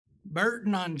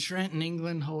Burton-on-Trent in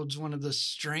England holds one of the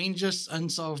strangest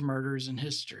unsolved murders in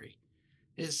history.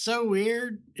 It's so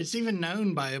weird, it's even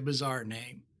known by a bizarre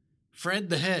name. Fred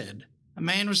the Head. A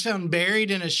man was found buried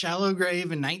in a shallow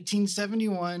grave in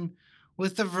 1971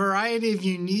 with a variety of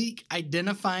unique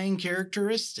identifying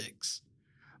characteristics.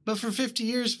 But for 50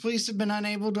 years, police have been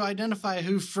unable to identify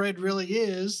who Fred really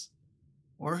is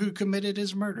or who committed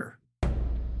his murder.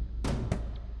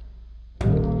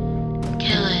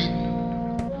 Killing,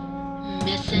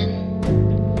 missing,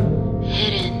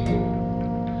 hidden.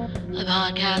 A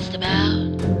podcast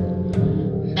about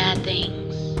bad things.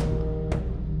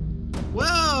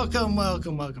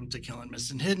 Welcome to Killing,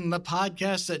 Missing, Hidden, the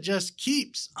podcast that just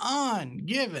keeps on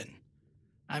giving.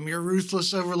 I'm your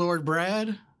ruthless overlord,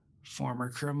 Brad, former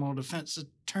criminal defense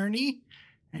attorney,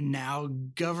 and now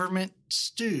government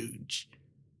stooge.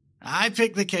 I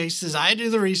pick the cases, I do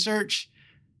the research,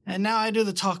 and now I do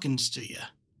the talkings to you.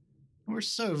 We're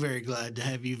so very glad to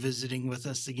have you visiting with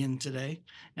us again today.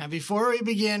 Now, before we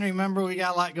begin, remember we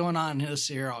got a lot going on this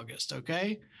year, August,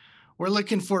 okay? We're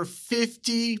looking for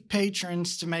 50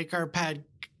 patrons to make our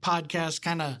podcast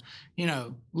kind of,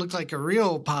 look like a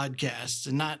real podcast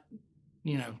and not,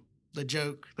 the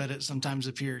joke that it sometimes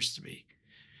appears to be.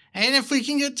 And if we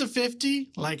can get to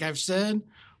 50, like I've said,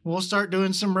 we'll start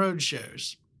doing some road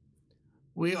shows.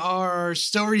 We are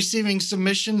still receiving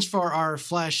submissions for our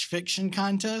flash fiction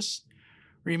contest.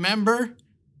 Remember,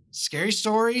 scary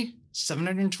story,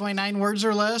 729 words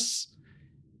or less.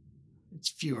 It's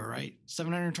fewer, right?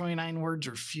 729 words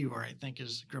or fewer, I think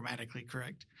is grammatically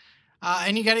correct.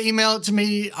 And you got to email it to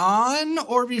me on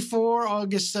or before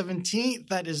August 17th.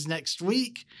 That is next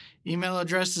week. Email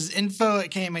address is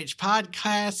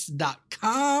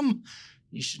info@kmhpodcast.com.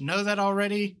 You should know that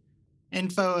already.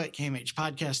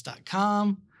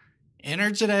 info@kmhpodcast.com.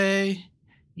 Enter today.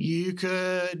 You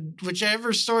could,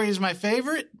 whichever story is my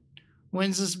favorite,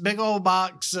 wins this big old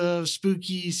box of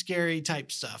spooky, scary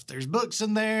type stuff. There's books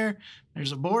in there.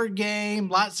 There's a board game,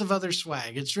 lots of other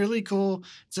swag. It's really cool.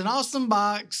 It's an awesome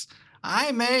box.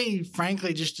 I may,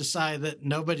 frankly, just decide that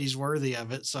nobody's worthy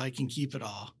of it so I can keep it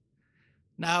all.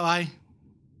 No, I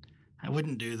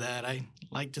wouldn't do that. I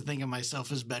like to think of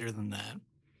myself as better than that.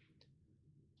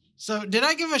 So, did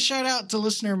I give a shout out to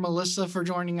listener Melissa for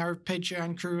joining our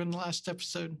Patreon crew in the last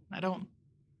episode? I don't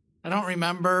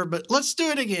remember, but let's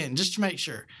do it again just to make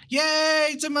sure.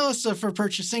 Yay to Melissa for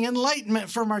purchasing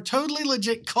enlightenment from our totally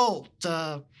legit cult.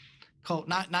 Not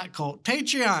cult.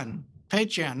 Patreon,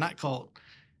 not cult.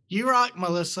 You rock,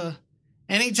 Melissa.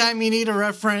 Anytime you need a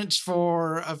reference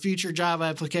for a future job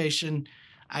application,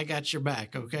 I got your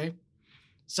back, okay?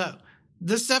 So,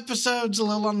 this episode's a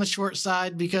little on the short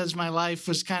side because my life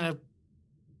was kind of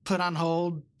put on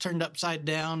hold, turned upside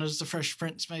down, as the Fresh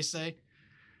Prince may say,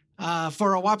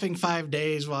 for a whopping 5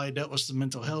 days while I dealt with some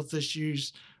mental health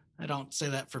issues. I don't say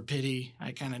that for pity.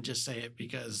 I kind of just say it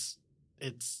because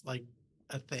it's like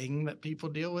a thing that people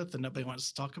deal with and nobody wants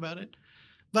to talk about it.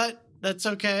 But that's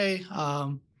okay.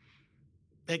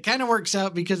 It kind of works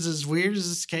out because as weird as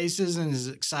this case is and as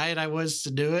excited I was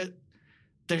to do it,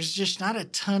 there's just not a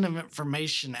ton of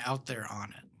information out there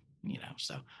on it,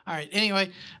 so. All right.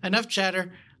 Anyway, enough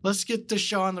chatter. Let's get the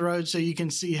show on the road so you can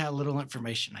see how little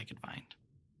information I could find.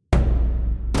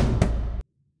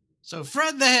 So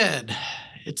Fred the Head.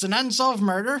 It's an unsolved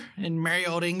murder in merry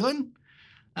old England.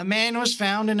 A man was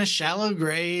found in a shallow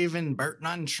grave in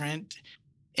Burton-on-Trent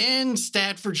in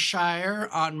Staffordshire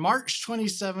on March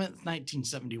 27th,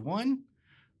 1971.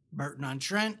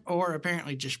 Burton-on-Trent, or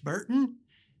apparently just Burton,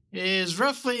 is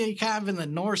roughly kind of in the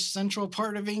north-central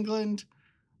part of England.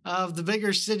 Of the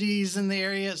bigger cities in the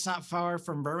area, it's not far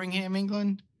from Birmingham,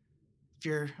 England. If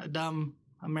you're a dumb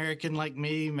American like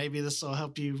me, maybe this will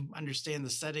help you understand the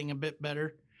setting a bit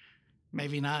better.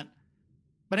 Maybe not.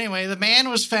 But anyway, the man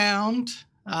was found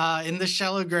in the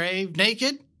shallow grave,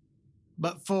 naked,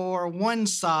 but for one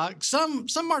sock. Some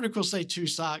articles say two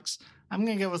socks. I'm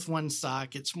going to go with one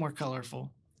sock. It's more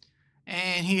colorful.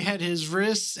 And he had his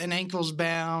wrists and ankles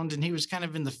bound, and he was kind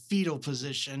of in the fetal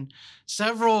position.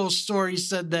 Several stories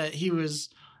said that he was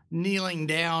kneeling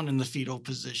down in the fetal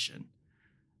position.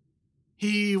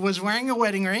 He was wearing a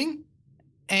wedding ring,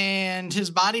 and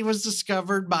his body was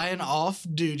discovered by an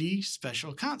off-duty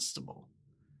special constable.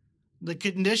 The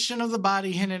condition of the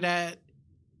body hinted at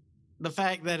the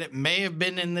fact that it may have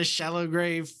been in this shallow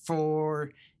grave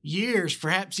for years,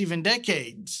 perhaps even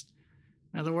decades.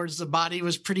 In other words, the body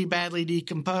was pretty badly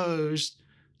decomposed.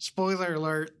 Spoiler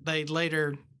alert, they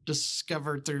later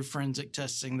discovered through forensic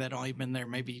testing that only been there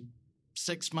maybe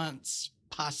 6 months,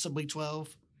 possibly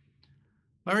 12.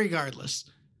 But regardless,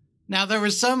 Now, there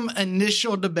was some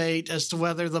initial debate as to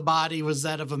whether the body was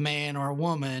that of a man or a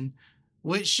woman,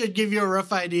 which should give you a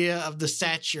rough idea of the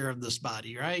stature of this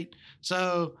body, right?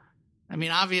 So, I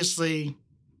mean, obviously,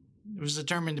 it was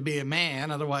determined to be a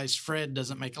man. Otherwise, Fred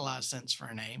doesn't make a lot of sense for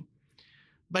a name.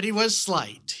 But he was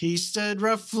slight. He stood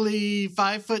roughly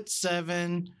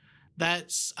 5'7".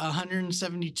 That's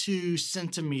 172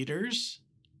 centimeters.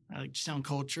 I like to sound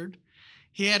cultured.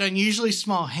 He had unusually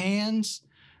small hands.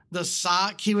 The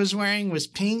sock he was wearing was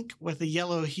pink with a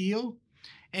yellow heel.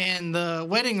 And the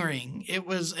wedding ring, it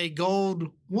was a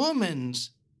gold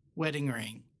woman's wedding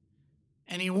ring.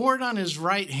 And he wore it on his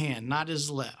right hand, not his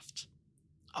left.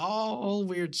 All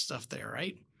weird stuff there,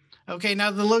 right? Okay,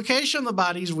 now the location of the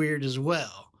body is weird as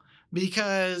well,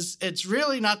 because it's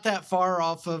really not that far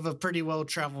off of a pretty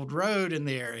well-traveled road in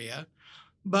the area,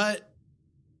 but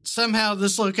somehow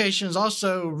this location is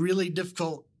also really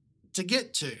difficult to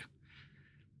get to.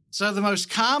 So the most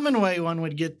common way one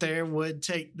would get there would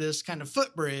take this kind of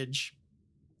footbridge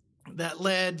that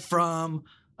led from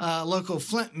a local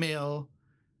flint mill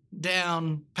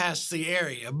down past the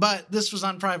area. But this was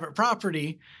on private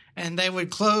property, and they would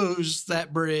close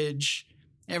that bridge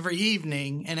every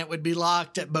evening, and it would be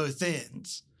locked at both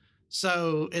ends.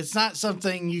 So it's not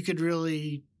something you could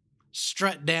really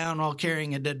strut down while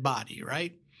carrying a dead body,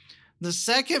 right? The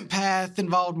second path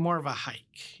involved more of a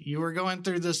hike. You were going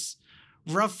through this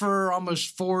rougher,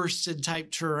 almost forested type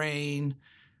terrain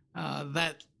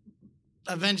that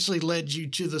eventually led you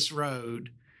to this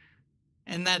road.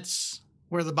 And that's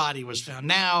where the body was found.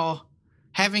 Now,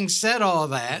 having said all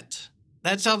that,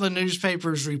 that's how the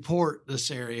newspapers report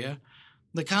this area.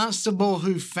 The constable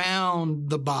who found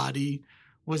the body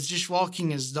was just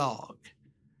walking his dog.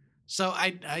 So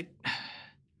I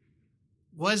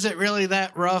was it really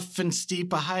that rough and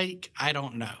steep a hike? I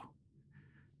don't know.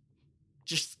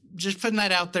 Just putting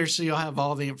that out there so you'll have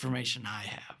all the information I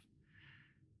have.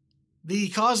 The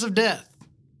cause of death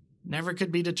never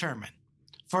could be determined.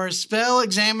 For a spell,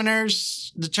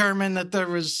 examiners determined that there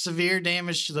was severe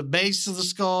damage to the base of the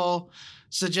skull,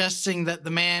 suggesting that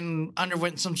the man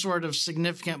underwent some sort of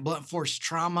significant blunt force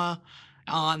trauma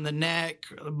on the neck,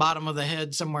 the bottom of the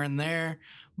head, somewhere in there.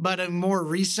 But a more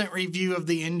recent review of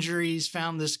the injuries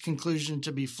found this conclusion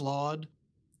to be flawed.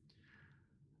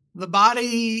 The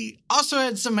body also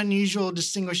had some unusual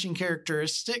distinguishing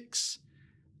characteristics.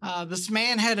 This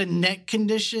man had a neck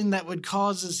condition that would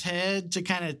cause his head to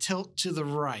kind of tilt to the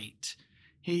right.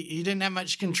 He didn't have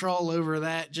much control over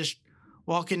that. Just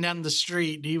walking down the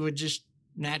street, he would just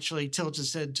naturally tilt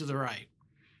his head to the right.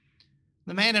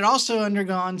 The man had also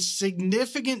undergone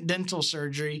significant dental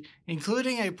surgery,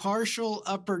 including a partial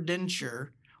upper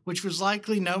denture, which was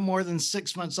likely no more than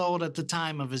 6 months old at the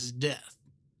time of his death.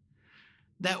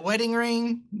 That wedding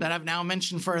ring that I've now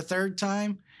mentioned for a third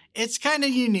time, it's kind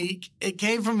of unique. It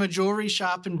came from a jewelry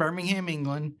shop in Birmingham,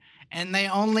 England, and they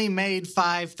only made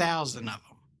 5,000 of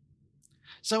them.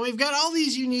 So we've got all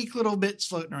these unique little bits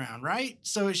floating around, right?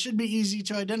 So it should be easy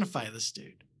to identify this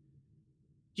dude.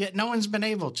 Yet no one's been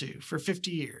able to for 50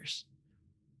 years.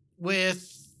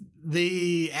 With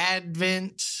the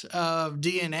advent of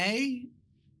DNA,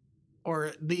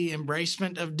 or the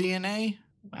embracement of DNA,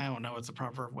 I don't know what the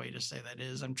proper way to say that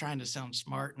is. I'm trying to sound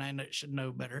smart, and I should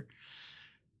know better.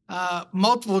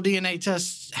 Multiple DNA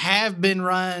tests have been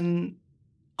run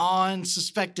on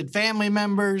suspected family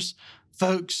members,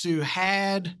 folks who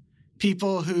had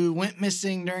people who went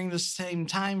missing during the same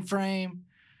time frame,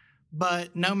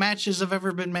 but no matches have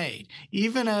ever been made.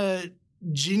 Even a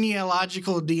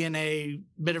genealogical DNA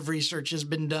bit of research has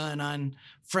been done on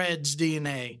Fred's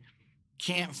DNA.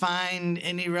 Can't find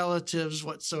any relatives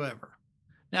whatsoever.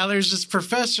 Now, there's this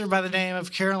professor by the name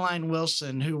of Caroline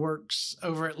Wilson who works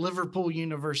over at Liverpool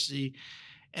University,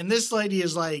 and this lady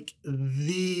is like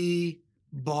the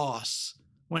boss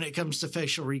when it comes to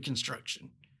facial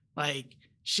reconstruction. Like,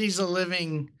 she's a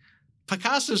living...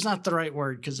 Picasso's not the right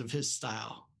word because of his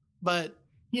style, but,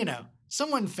 you know,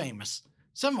 someone famous.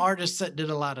 Some artist that did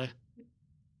a lot of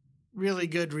really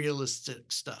good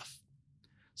realistic stuff.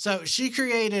 So she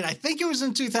created, I think it was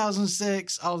in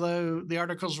 2006, although the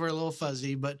articles were a little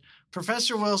fuzzy, but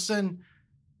Professor Wilson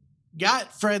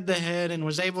got Fred the Head and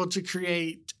was able to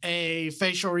create a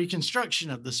facial reconstruction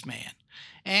of this man.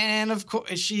 And of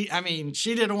course, she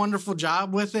did a wonderful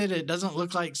job with it. It doesn't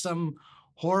look like some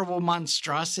horrible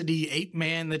monstrosity ape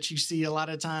man that you see a lot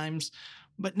of times.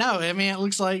 But no, I mean, it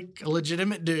looks like a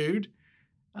legitimate dude.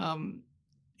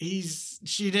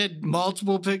 She did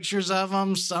multiple pictures of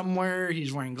him. Somewhere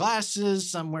he's wearing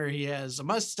glasses, somewhere he has a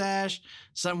mustache,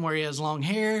 somewhere he has long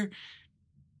hair,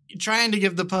 trying to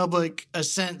give the public a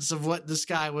sense of what this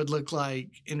guy would look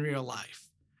like in real life.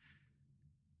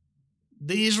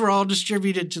 These were all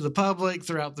distributed to the public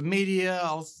throughout the media,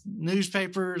 all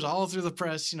newspapers, all through the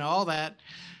press, all that.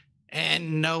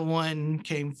 And no one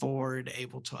came forward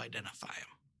able to identify him.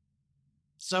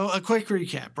 So a quick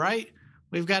recap, right?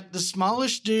 We've got the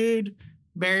smallest dude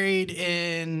buried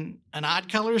in an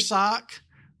odd color sock,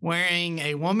 wearing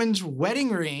a woman's wedding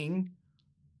ring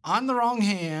on the wrong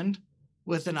hand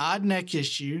with an odd neck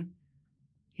issue.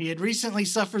 He had recently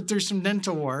suffered through some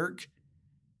dental work,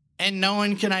 and no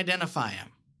one can identify him.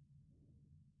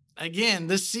 Again,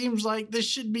 this seems like this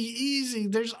should be easy.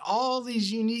 There's all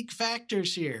these unique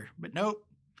factors here, but nope.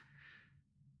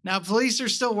 Now, police are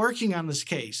still working on this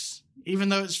case, even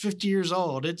though it's 50 years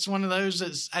old. It's one of those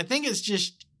that's, I think it's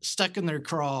just stuck in their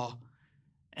craw,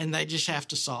 and they just have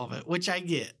to solve it, which I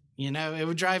get. It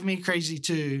would drive me crazy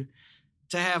too,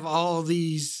 to have all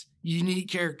these unique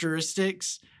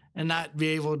characteristics and not be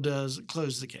able to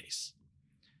close the case.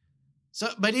 So,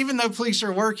 but even though police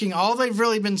are working, all they've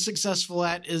really been successful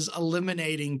at is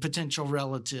eliminating potential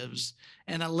relatives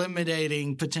and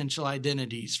eliminating potential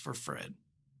identities for Fred.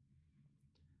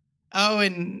 Oh,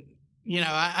 and,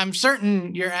 I'm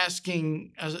certain you're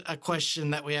asking a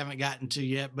question that we haven't gotten to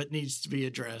yet, but needs to be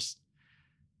addressed.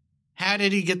 How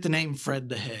did he get the name Fred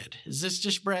the Head? Is this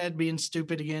just Brad being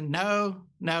stupid again?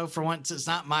 No, for once it's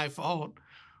not my fault.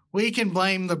 We can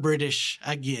blame the British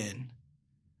again.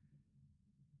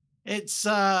 It's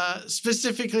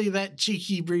specifically that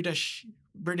cheeky British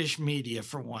media,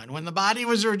 for one. When the body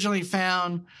was originally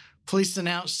found, police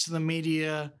announced to the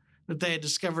media that they had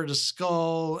discovered a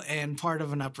skull and part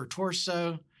of an upper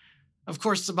torso. Of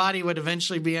course, the body would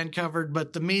eventually be uncovered,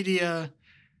 but the media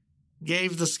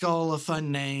gave the skull a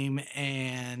fun name,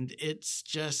 and it's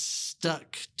just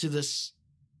stuck to this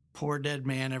poor dead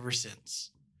man ever since.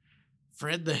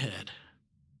 Fred the Head.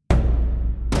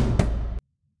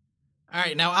 All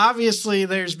right, now obviously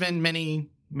there's been many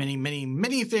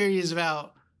theories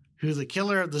about who the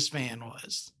killer of this man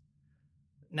was.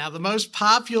 Now, the most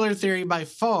popular theory by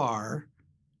far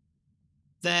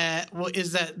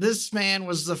is that this man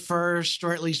was the first,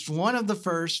 or at least one of the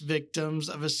first, victims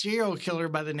of a serial killer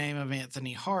by the name of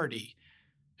Anthony Hardy,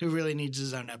 who really needs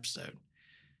his own episode.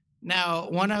 Now,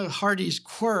 one of Hardy's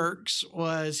quirks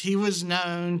was he was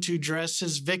known to dress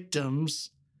his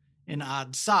victims in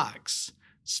odd socks.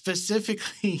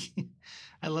 Specifically,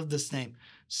 I love this name.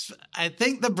 I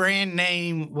think the brand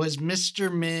name was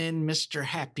Mr. Men, Mr.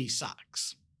 Happy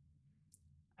Socks.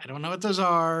 I don't know what those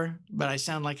are, but I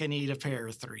sound like I need a pair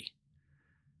of 3.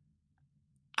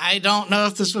 I don't know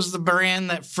if this was the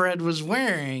brand that Fred was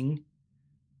wearing,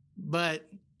 but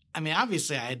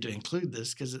obviously I had to include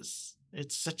this because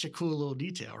it's such a cool little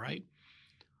detail, right?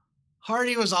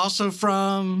 Hardy was also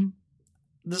from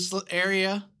this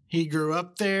area. He grew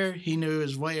up there. He knew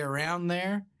his way around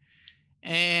there.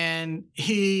 And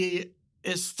he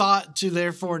is thought to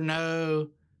therefore know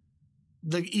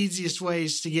the easiest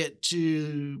ways to get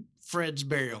to Fred's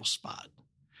burial spot.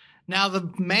 Now,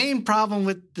 the main problem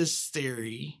with this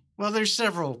theory, well, there's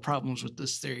several problems with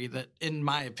this theory that, in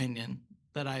my opinion,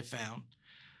 that I found.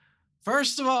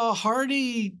 First of all,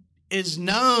 Hardy is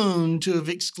known to have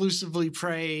exclusively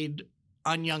preyed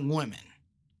on young women,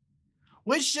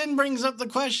 which then brings up the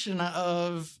question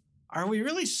of, are we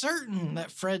really certain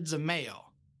that Fred's a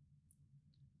male?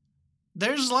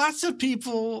 There's lots of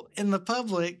people in the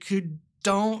public who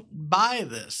don't buy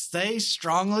this. They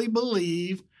strongly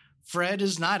believe Fred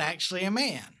is not actually a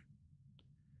man.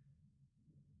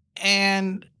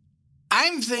 And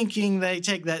I'm thinking they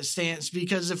take that stance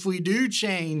because if we do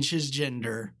change his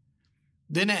gender,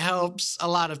 then it helps a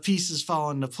lot of pieces fall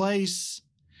into place.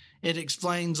 It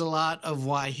explains a lot of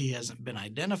why he hasn't been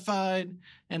identified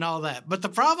and all that. But the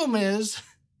problem is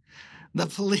the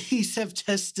police have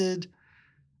tested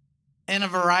in a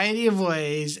variety of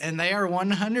ways, and they are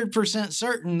 100%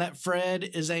 certain that Fred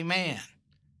is a man.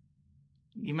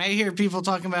 You may hear people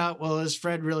talking about, well, is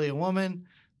Fred really a woman?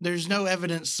 There's no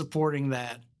evidence supporting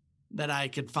that I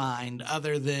could find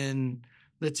other than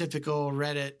the typical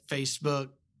Reddit, Facebook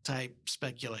type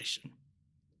speculation.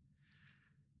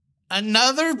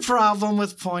 Another problem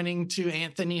with pointing to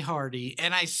Anthony Hardy,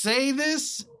 and I say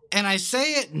this, and I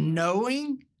say it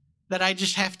knowing that I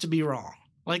just have to be wrong.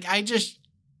 Like, I just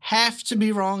have to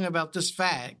be wrong about this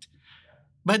fact.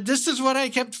 But this is what I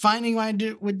kept finding when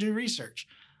I would do research.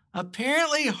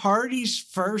 Apparently, Hardy's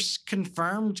first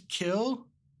confirmed kill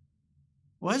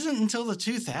wasn't until the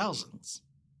 2000s.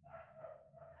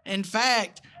 In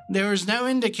fact, there was no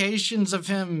indications of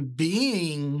him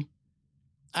being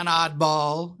an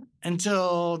oddball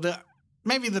until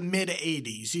maybe the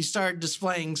mid-'80s. He started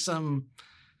displaying some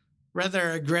rather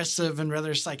aggressive and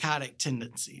rather psychotic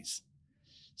tendencies.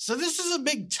 So this is a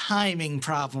big timing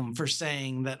problem for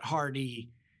saying that Hardy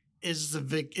is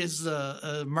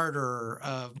the murderer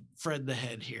of Fred the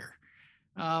Head here.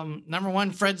 Number one,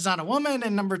 Fred's not a woman,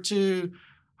 and number two,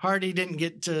 Hardy didn't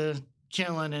get to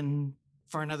killing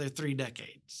for another 3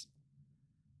 decades.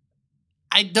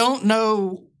 I don't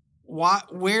know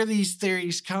where these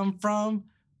theories come from,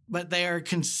 but they are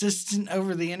consistent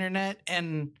over the internet,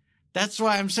 and that's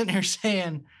why I'm sitting here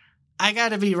saying I got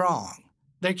to be wrong.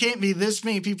 There can't be this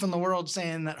many people in the world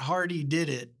saying that Hardy did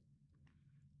it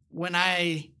when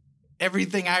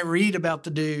everything I read about the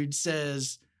dude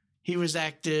says he was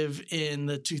active in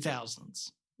the 2000s,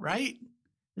 right?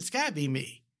 It's got to be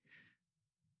me.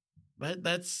 But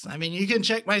you can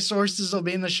check my sources. They'll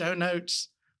be in the show notes.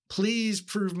 Please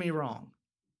prove me wrong.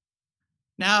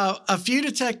 Now, a few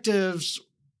detectives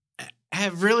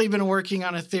have really been working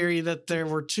on a theory that there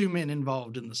were 2 men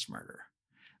involved in this murder.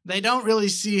 They don't really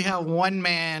see how one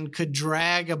man could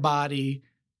drag a body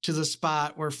to the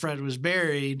spot where Fred was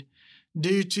buried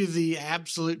due to the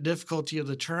absolute difficulty of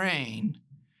the terrain.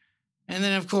 And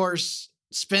then, of course,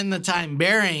 spend the time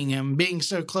burying him, being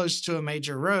so close to a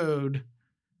major road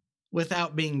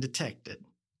without being detected.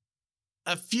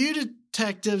 A few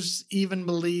detectives even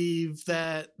believe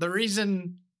that the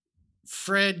reason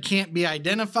Fred can't be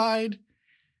identified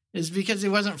is because he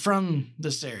wasn't from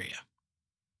this area.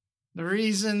 The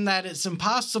reason that it's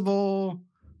impossible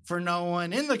for no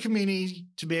one in the community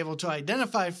to be able to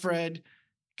identify Fred,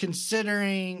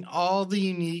 considering all the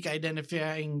unique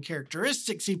identifying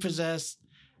characteristics he possessed,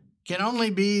 can only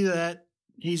be that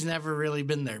he's never really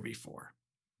been there before.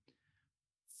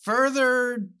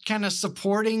 Further kind of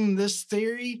supporting this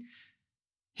theory,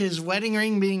 his wedding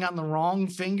ring being on the wrong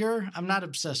finger, I'm not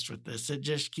obsessed with this, it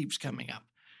just keeps coming up,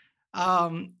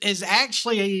 is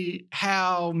actually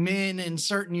how men in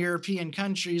certain European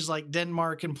countries like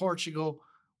Denmark and Portugal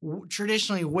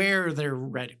traditionally wear their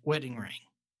wedding ring.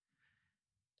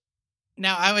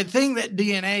 Now, I would think that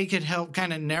DNA could help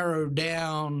kind of narrow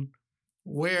down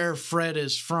where Fred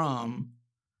is from.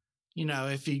 You know,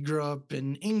 if he grew up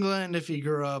in England, if he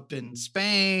grew up in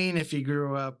Spain, if he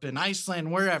grew up in Iceland,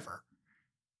 wherever.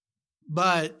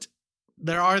 But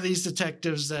there are these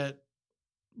detectives that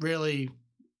really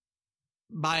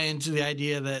buy into the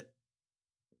idea that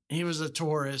he was a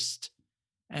tourist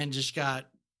and just got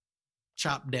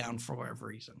chopped down for whatever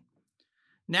reason.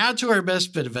 Now to our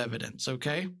best bit of evidence,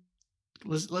 okay?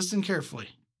 Listen carefully.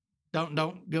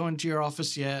 Don't go into your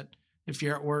office yet. If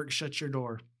you're at work, shut your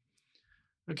door.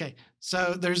 Okay,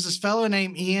 so there's this fellow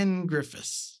named Ian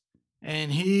Griffiths,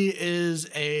 and he is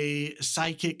a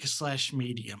psychic /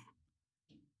 medium.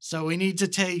 So we need to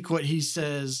take what he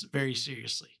says very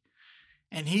seriously.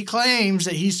 And he claims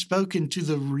that he's spoken to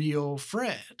the real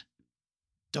Fred.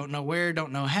 Don't know where,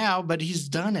 don't know how, but he's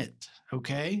done it,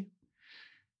 okay?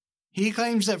 He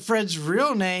claims that Fred's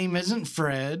real name isn't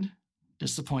Fred,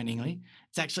 disappointingly.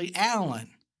 It's actually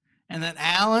Alan. And that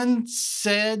Alan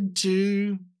said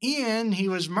to Ian he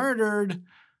was murdered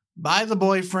by the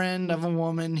boyfriend of a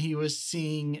woman he was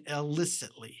seeing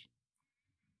illicitly.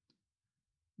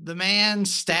 The man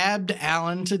stabbed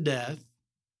Alan to death.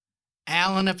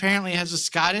 Alan apparently has a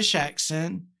Scottish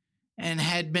accent and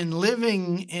had been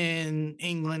living in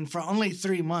England for only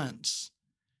 3 months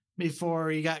before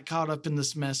he got caught up in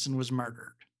this mess and was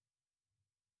murdered.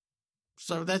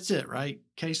 So that's it, right?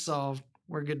 Case solved.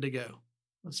 We're good to go.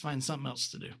 Let's find something else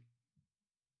to do.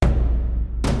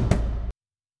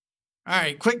 All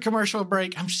right, quick commercial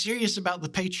break. I'm serious about the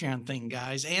Patreon thing,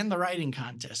 guys, and the writing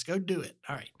contest. Go do it.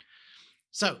 All right.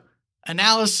 So,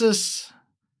 analysis.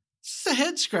 This is a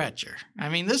head scratcher. I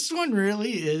mean, this one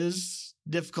really is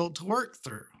difficult to work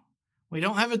through. We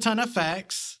don't have a ton of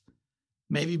facts.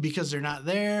 Maybe because they're not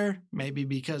there. Maybe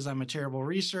because I'm a terrible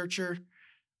researcher.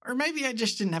 Or maybe I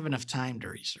just didn't have enough time to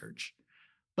research.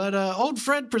 But Old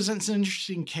Fred presents an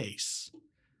interesting case.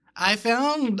 I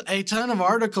found a ton of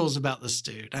articles about this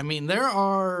dude. I mean, there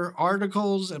are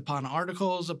articles upon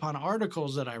articles upon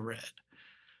articles that I read.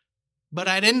 But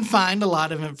I didn't find a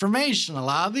lot of information. A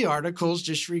lot of the articles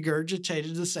just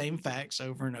regurgitated the same facts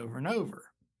over and over and over.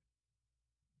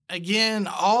 Again,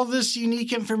 all this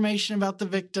unique information about the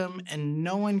victim, and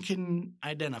no one can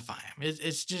identify him.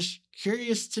 It's just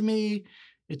curious to me.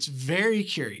 It's very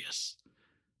curious.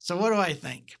 So what do I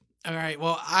think? All right,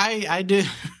 well, I do...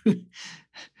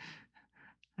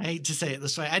 I hate to say it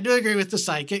this way. I do agree with the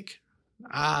psychic.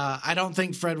 I don't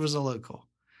think Fred was a local.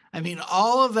 I mean,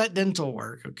 all of that dental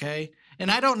work, okay? And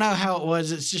I don't know how it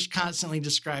was. It's just constantly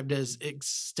described as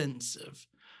extensive.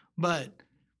 But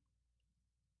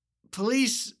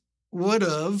police would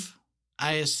have,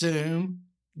 I assume,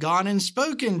 gone and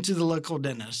spoken to the local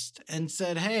dentist and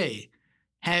said, hey,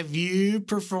 have you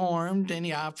performed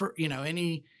any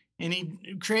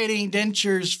creating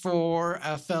dentures for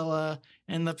a fella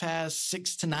in the past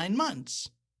 6 to 9 months?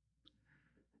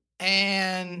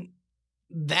 And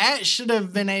that should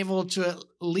have been able to at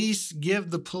least give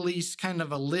the police kind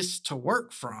of a list to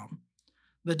work from.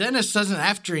 The dentist doesn't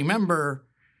have to remember,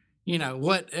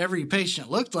 what every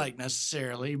patient looked like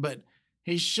necessarily, but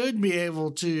he should be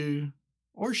able to,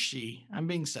 or she, I'm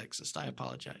being sexist, I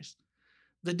apologize.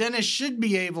 The dentist should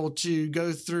be able to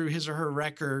go through his or her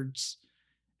records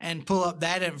and pull up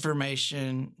that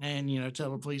information and,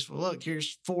 tell the police, well, look,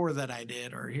 here's 4 that I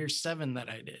did, or here's 7 that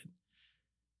I did.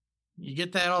 You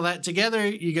get all that together,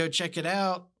 you go check it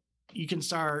out, you can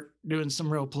start doing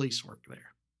some real police work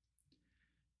there.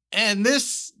 And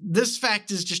this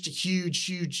fact is just a huge,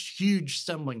 huge, huge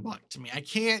stumbling block to me. I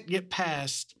can't get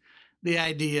past the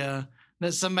idea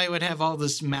that somebody would have all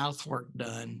this mouth work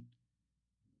done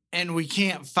and we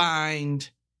can't find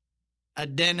a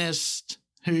dentist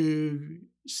who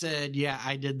said, yeah,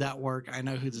 I did that work. I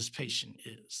know who this patient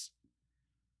is.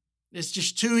 It's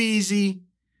just too easy.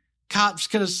 Cops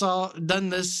could have done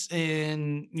this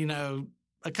in,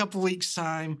 a couple weeks'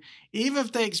 time, even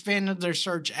if they expanded their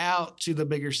search out to the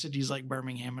bigger cities like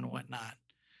Birmingham and whatnot.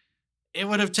 It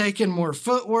would have taken more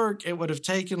footwork. It would have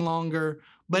taken longer,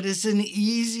 but it's an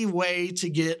easy way to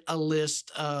get a list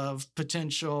of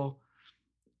potential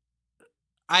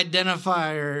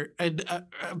identifier, a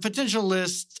potential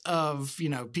list of,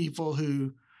 people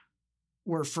who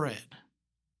were Fred.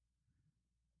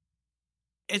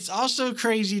 It's also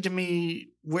crazy to me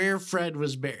where Fred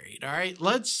was buried. All right,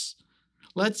 let's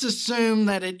assume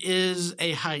that it is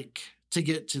a hike to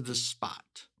get to the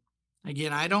spot.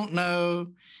 Again, I don't know.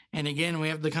 And again, we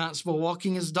have the constable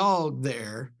walking his dog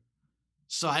there.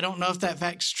 So I don't know if that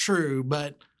fact's true,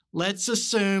 but let's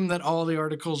assume that all the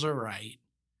articles are right.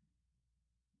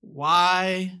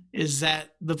 Why is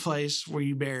that the place where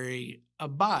you bury a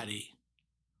body?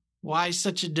 Why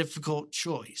such a difficult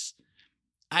choice?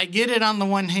 I get it on the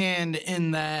one hand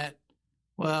in that,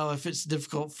 well, if it's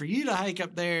difficult for you to hike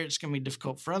up there, it's going to be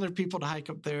difficult for other people to hike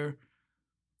up there.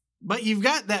 But you've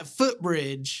got that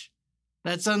footbridge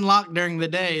that's unlocked during the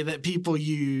day that people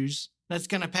use that's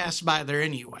going to pass by there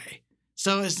anyway.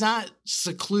 So it's not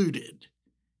secluded.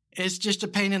 It's just a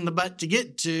pain in the butt to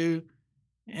get to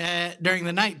during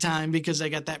the nighttime because they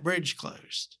got that bridge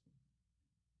closed.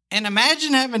 And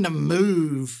imagine having to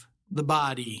move the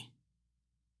body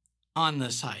on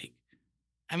this hike.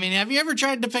 I mean, have you ever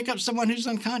tried to pick up someone who's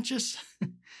unconscious?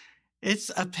 It's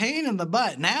a pain in the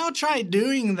butt. Now try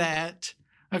doing that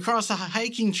across a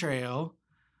hiking trail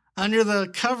under the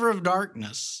cover of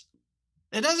darkness.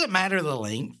 It doesn't matter the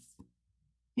length.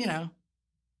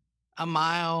 A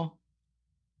mile,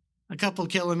 a couple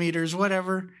kilometers,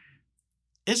 whatever.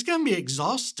 It's going to be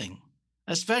exhausting,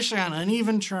 especially on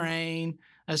uneven terrain,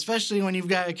 especially when you've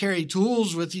got to carry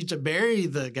tools with you to bury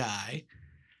the guy.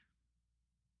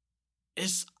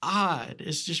 It's odd.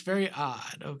 It's just very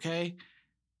odd, okay?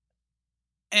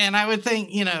 And I would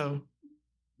think,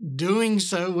 doing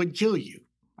so would kill you.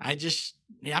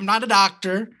 I'm not a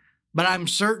doctor, but I'm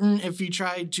certain if you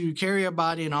tried to carry a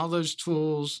body and all those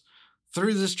tools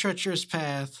through this treacherous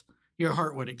path, your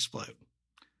heart would explode.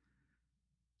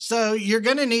 So you're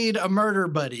going to need a murder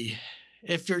buddy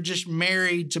if you're just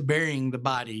married to burying the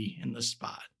body in the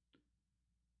spot.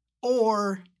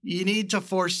 Or you need to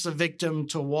force the victim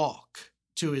to walk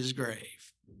to his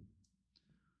grave.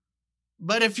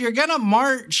 But if you're going to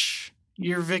march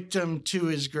your victim to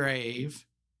his grave,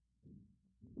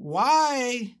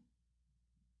 why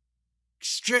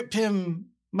strip him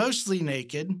mostly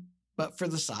naked, but for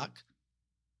the sock?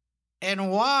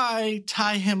 And why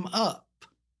tie him up?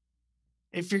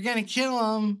 If you're going to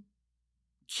kill him,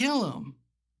 kill him.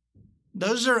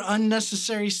 Those are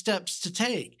unnecessary steps to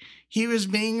take. He was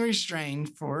being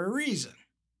restrained for a reason.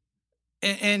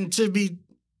 And to be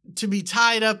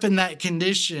tied up in that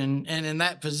condition and in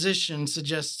that position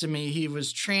suggests to me he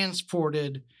was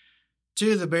transported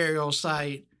to the burial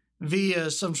site via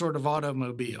some sort of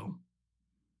automobile.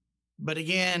 But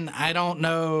again, I don't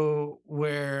know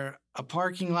where a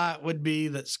parking lot would be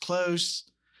that's close.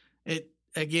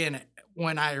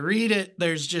 When I read it,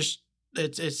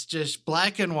 it's just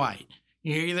black and white.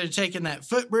 You're either taking that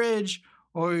footbridge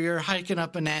or you're hiking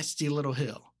up a nasty little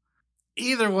hill.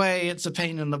 Either way, it's a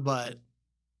pain in the butt.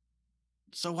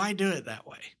 So why do it that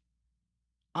way?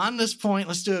 On this point,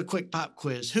 let's do a quick pop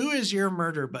quiz. Who is your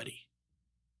murder buddy?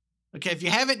 Okay, if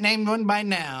you haven't named one by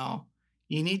now,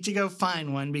 you need to go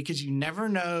find one because you never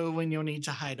know when you'll need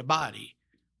to hide a body.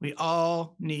 We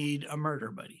all need a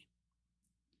murder buddy.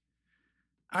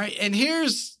 All right, and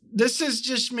this is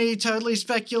just me totally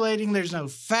speculating. There's no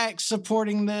facts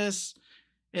supporting this.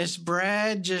 It's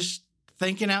Brad just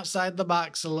thinking outside the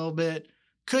box a little bit.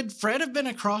 Could Fred have been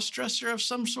a cross-dresser of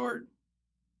some sort?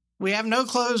 We have no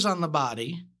clothes on the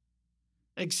body,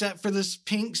 except for this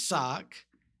pink sock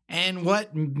and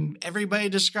what everybody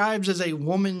describes as a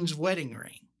woman's wedding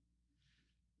ring.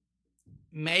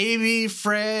 Maybe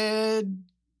Fred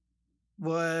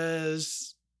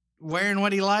was wearing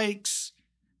what he likes,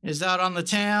 is out on the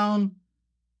town,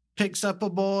 picks up a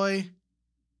boy,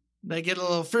 they get a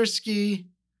little frisky,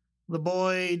 the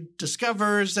boy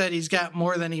discovers that he's got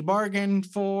more than he bargained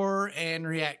for and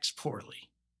reacts poorly.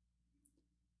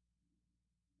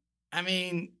 I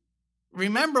mean,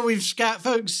 remember, we've got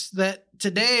folks that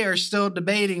today are still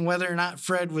debating whether or not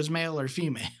Fred was male or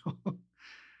female.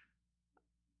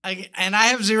 And I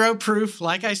have zero proof.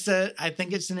 Like I said, I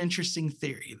think it's an interesting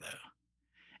theory, though.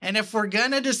 And if we're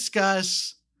going to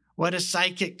discuss what a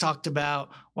psychic talked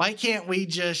about, why can't we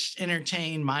just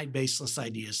entertain my baseless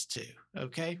ideas too?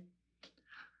 Okay?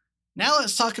 Now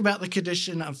let's talk about the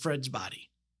condition of Fred's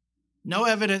body. No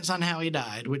evidence on how he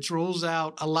died, which rules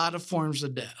out a lot of forms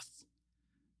of death.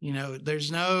 You know,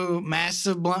 there's no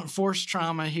massive blunt force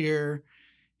trauma here.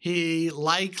 He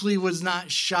likely was not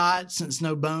shot since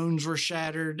no bones were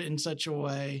shattered in such a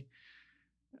way.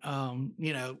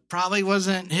 Probably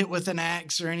wasn't hit with an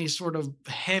axe or any sort of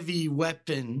heavy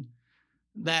weapon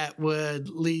that would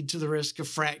lead to the risk of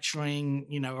fracturing,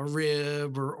 a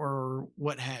rib or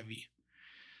what have you.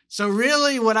 So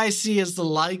really what I see as the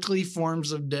likely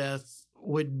forms of death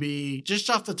would be,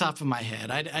 just off the top of my head,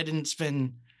 I didn't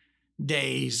spend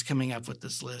days coming up with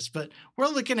this list, but we're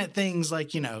looking at things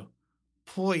like,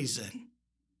 poison,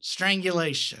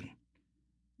 strangulation,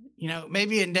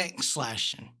 maybe a neck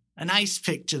slashing, an ice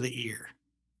pick to the ear.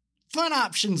 Fun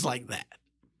options like that.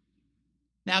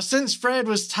 Now, since Fred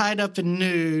was tied up and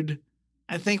nude,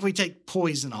 I think we take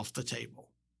poison off the table.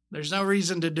 There's no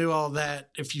reason to do all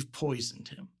that if you've poisoned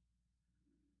him.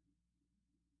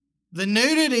 The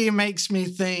nudity makes me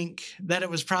think that it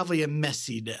was probably a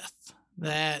messy death,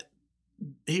 that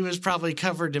he was probably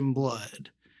covered in blood.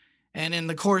 And in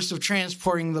the course of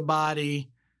transporting the body,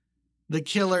 the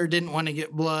killer didn't want to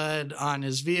get blood on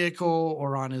his vehicle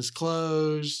or on his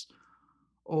clothes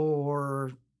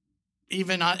or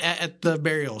even at the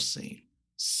burial scene.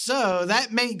 So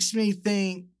that makes me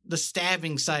think the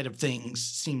stabbing side of things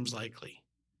seems likely.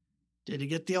 Did he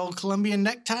get the old Colombian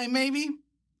necktie maybe?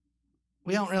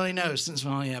 We don't really know since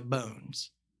we only have bones.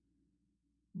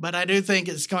 But I do think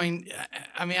of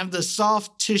the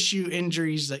soft tissue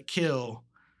injuries that kill.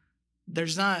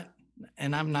 There's not,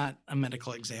 and I'm not a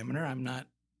medical examiner, I'm not,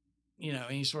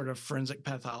 any sort of forensic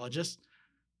pathologist,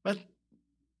 but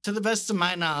to the best of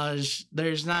my knowledge,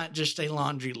 there's not just a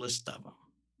laundry list of them.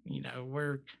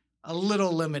 We're a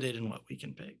little limited in what we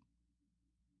can pick.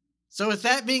 So with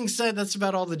that being said, that's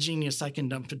about all the genius I can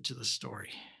dump into the story.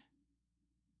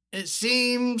 It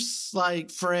seems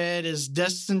like Fred is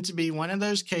destined to be one of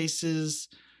those cases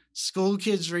school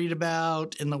kids read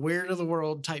about in the Weird of the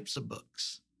World types of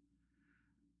books.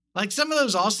 Like some of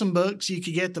those awesome books you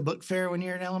could get at the book fair when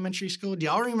you're in elementary school. Do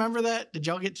y'all remember that? Did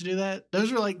y'all get to do that?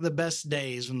 Those were like the best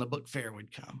days when the book fair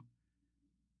would come.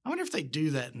 I wonder if they do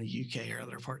that in the UK or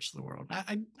other parts of the world.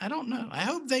 I don't know. I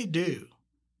hope they do.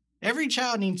 Every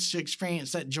child needs to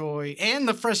experience that joy and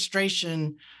the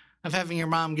frustration of having your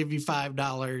mom give you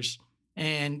 $5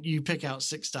 and you pick out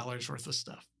 $6 worth of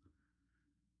stuff.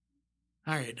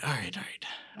 All right.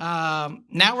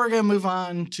 Now we're going to move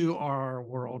on to our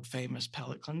world famous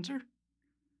palate cleanser.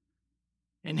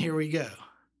 And here we go.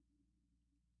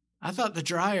 I thought the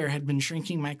dryer had been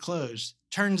shrinking my clothes.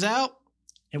 Turns out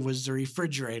it was the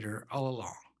refrigerator all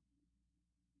along.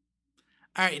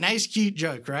 All right. Nice, cute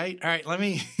joke, right? All right. Let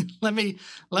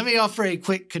me offer a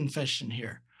quick confession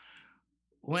here.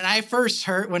 When I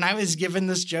was given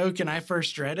this joke and I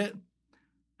first read it,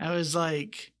 I was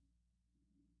like,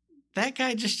 that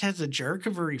guy just has a jerk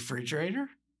of a refrigerator?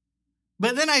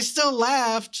 But then I still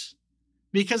laughed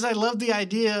because I love the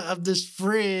idea of this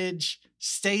fridge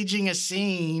staging a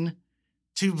scene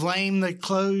to blame the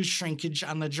clothes shrinkage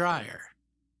on the dryer.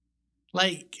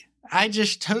 Like, I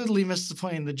just totally missed the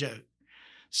point of the joke.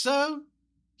 So,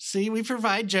 see, we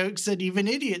provide jokes that even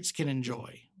idiots can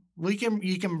enjoy.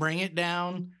 You can bring it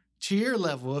down to your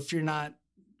level if you're not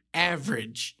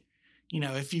average.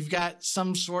 If you've got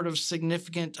some sort of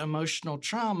significant emotional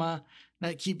trauma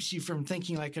that keeps you from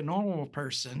thinking like a normal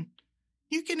person,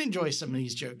 you can enjoy some of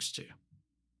these jokes too.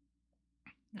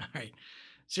 All right.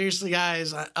 Seriously,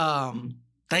 guys,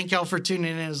 thank y'all for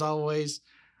tuning in as always.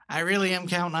 I really am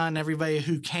counting on everybody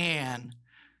who can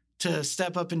to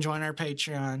step up and join our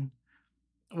Patreon.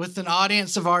 With an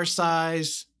audience of our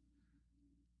size,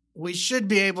 we should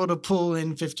be able to pull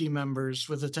in 50 members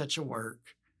with a touch of work.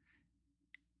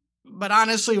 But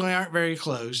honestly, we aren't very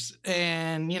close.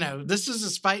 And, this is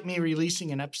despite me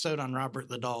releasing an episode on Robert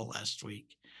the Doll last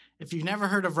week. If you've never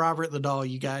heard of Robert the Doll,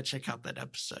 you got to check out that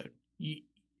episode.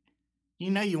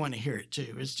 You want to hear it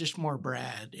too. It's just more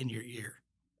Brad in your ear.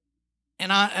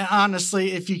 And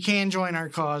honestly, if you can join our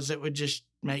cause, it would just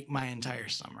make my entire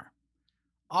summer.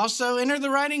 Also, enter the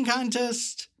writing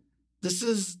contest.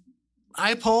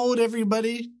 I polled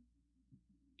everybody.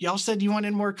 Y'all said you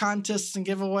wanted more contests and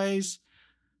giveaways.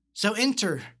 So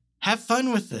enter. Have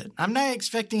fun with it. I'm not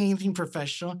expecting anything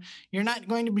professional. You're not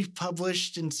going to be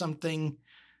published in something,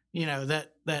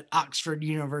 that Oxford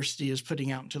University is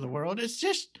putting out into the world. It's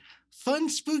just fun,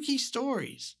 spooky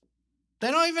stories.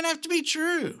 They don't even have to be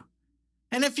true.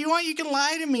 And if you want, you can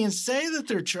lie to me and say that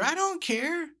they're true. I don't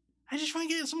care. I just want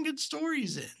to get some good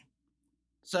stories in.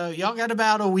 So y'all got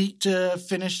about a week to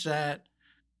finish that.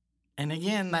 And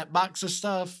again, that box of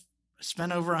stuff, I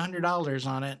spent over $100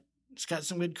 on it. It's got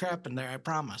some good crap in there, I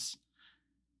promise.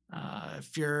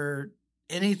 If you're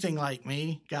anything like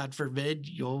me, God forbid,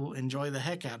 you'll enjoy the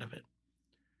heck out of it.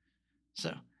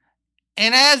 So,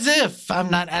 and as if I'm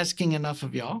not asking enough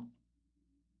of y'all,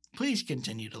 please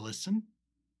continue to listen.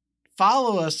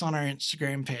 Follow us on our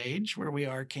Instagram page where we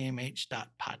are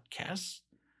kmh.podcast.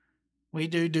 We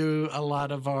do a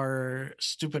lot of our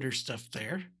stupider stuff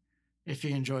there if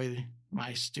you enjoy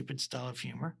my stupid style of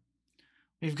humor.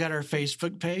 We've got our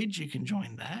Facebook page. You can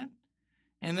join that.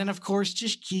 And then, of course,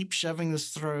 just keep shoving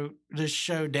this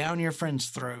show down your friends'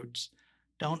 throats.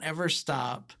 Don't ever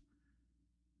stop.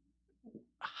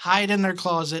 Hide in their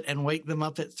closet and wake them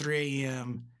up at 3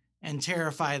 a.m. and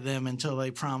terrify them until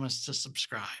they promise to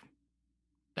subscribe.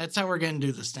 That's how we're going to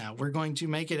do this now. We're going to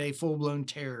make it a full-blown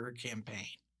terror campaign.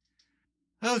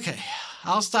 Okay,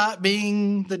 I'll stop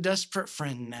being the desperate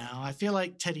friend now. I feel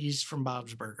like Teddy's from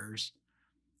Bob's Burgers.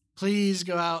 Please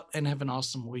go out and have an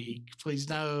awesome week. Please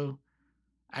know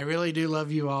I really do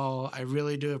love you all. I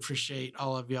really do appreciate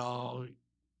all of y'all.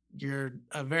 You're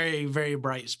a very, very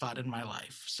bright spot in my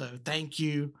life. So thank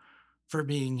you for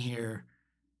being here.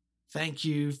 Thank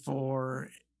you for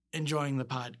enjoying the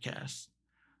podcast.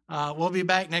 We'll be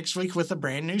back next week with a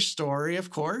brand new story, of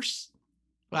course.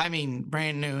 I mean,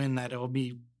 brand new in that it will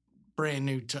be brand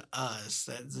new to us.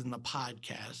 That's in the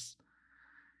podcast.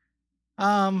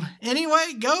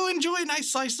 Anyway, go enjoy a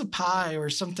nice slice of pie or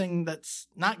something that's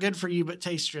not good for you but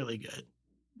tastes really good.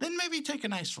 Then maybe take a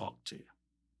nice walk too.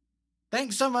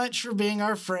 Thanks so much for being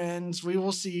our friends. We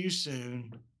will see you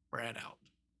soon. Brad out.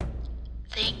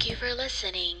 Thank you for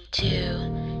listening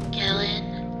to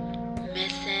Killing,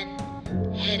 Missing,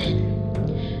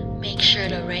 Hidden. Make sure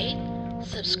to rate,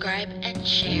 subscribe, and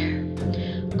share.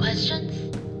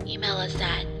 Questions? Email us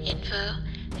at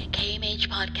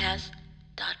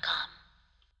info@kmhpodcast.com.